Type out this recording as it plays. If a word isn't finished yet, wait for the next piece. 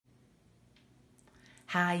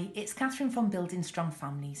Hi, it's Catherine from Building Strong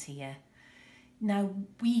Families here. Now,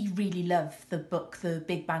 we really love the book, The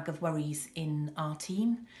Big Bag of Worries, in our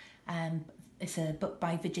team. It's a book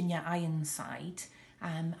by Virginia Ironside,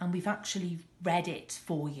 and we've actually read it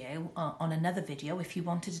for you on another video if you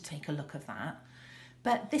wanted to take a look at that.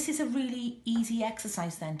 But this is a really easy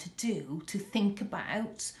exercise then to do, to think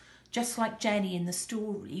about, just like Jenny in the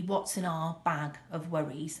story, what's in our bag of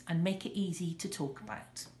worries and make it easy to talk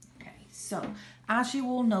about. So, as you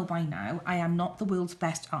all know by now, I am not the world's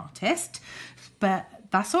best artist, but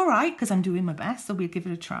that's all right because I'm doing my best, so we'll give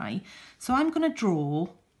it a try. So I'm going to draw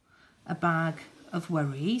a bag of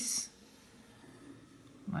worries,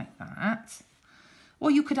 like that.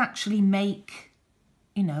 Or you could actually make,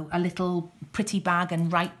 a little pretty bag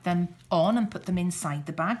and write them on and put them inside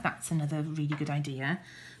the bag. That's another really good idea.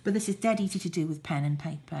 But this is dead easy to do with pen and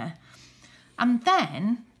paper. And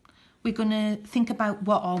then we're going to think about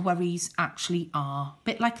what our worries actually are. A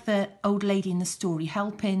bit like the old lady in the story,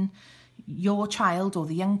 helping your child or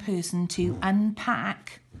the young person to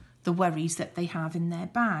unpack the worries that they have in their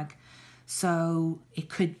bag. So it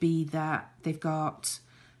could be that they've got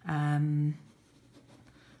one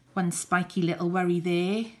spiky little worry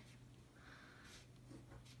there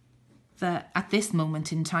that at this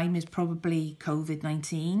moment in time is probably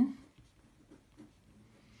COVID-19.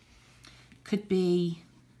 Could be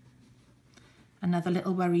another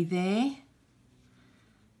little worry there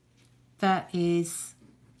that is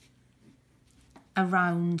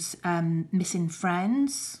around missing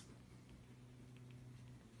friends.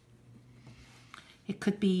 It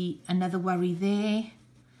could be another worry there.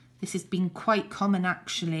 This has been quite common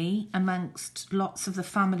actually amongst lots of the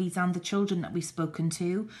families and the children that we've spoken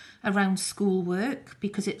to around schoolwork,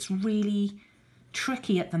 because it's really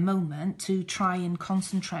tricky at the moment to try and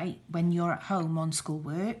concentrate when you're at home on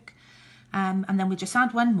schoolwork. And then we just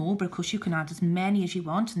add one more, but of course you can add as many as you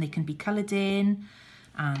want and they can be coloured in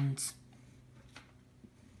and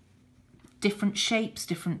different shapes,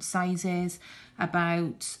 different sizes,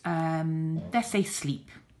 about, let's say, sleep.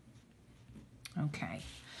 Okay.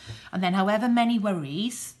 And then however many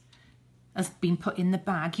worries has been put in the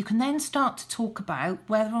bag, you can then start to talk about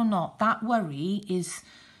whether or not that worry is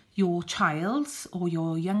your child's or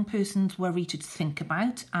your young person's worry to think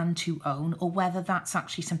about and to own, or whether that's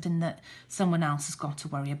actually something that someone else has got to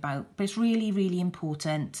worry about. But it's really, really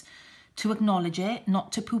important to acknowledge it,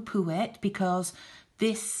 not to poo-poo it, because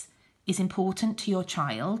this is important to your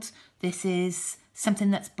child. This is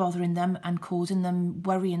something that's bothering them and causing them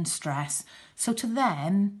worry and stress. So to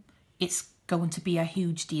them, it's going to be a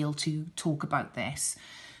huge deal to talk about this.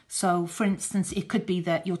 So, for instance, it could be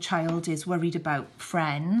that your child is worried about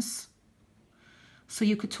friends. So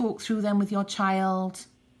you could talk through them with your child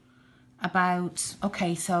about,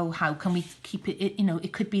 okay, so how can we keep it,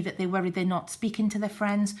 it could be that they're worried they're not speaking to their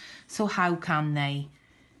friends. So how can they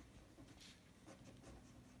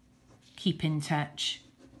keep in touch?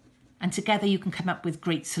 And together you can come up with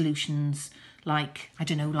great solutions like,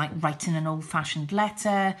 like writing an old-fashioned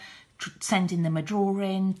letter, sending them a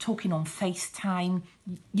drawing, talking on FaceTime.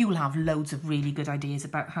 You'll have loads of really good ideas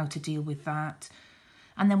about how to deal with that.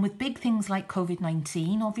 And then with big things like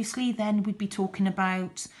COVID-19, obviously, then we'd be talking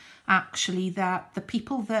about actually that the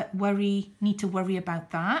people that need to worry about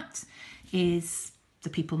that is the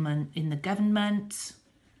people in the government,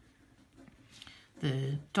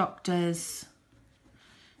 the doctors,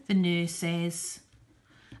 the nurses,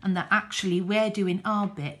 and that actually we're doing our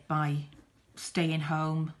bit by staying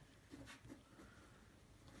home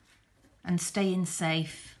and staying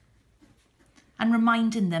safe, and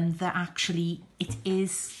reminding them that actually it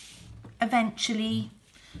is eventually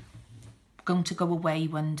going to go away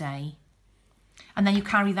one day. And then you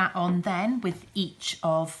carry that on then with each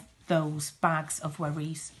of those bags of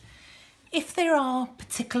worries. If there are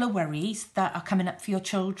particular worries that are coming up for your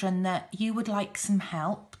children that you would like some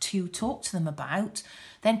help to talk to them about,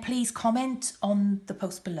 then please comment on the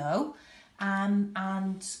post below,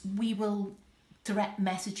 and we will direct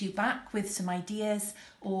message you back with some ideas,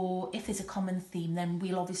 or if there's a common theme, then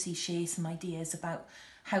we'll obviously share some ideas about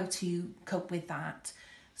how to cope with that.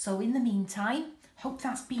 So in the meantime, hope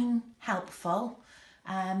that's been helpful,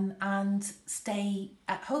 and stay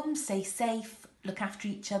at home, stay safe, look after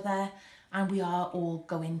each other, and we are all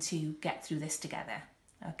going to get through this together.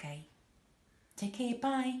 Okay, take care,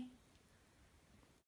 bye.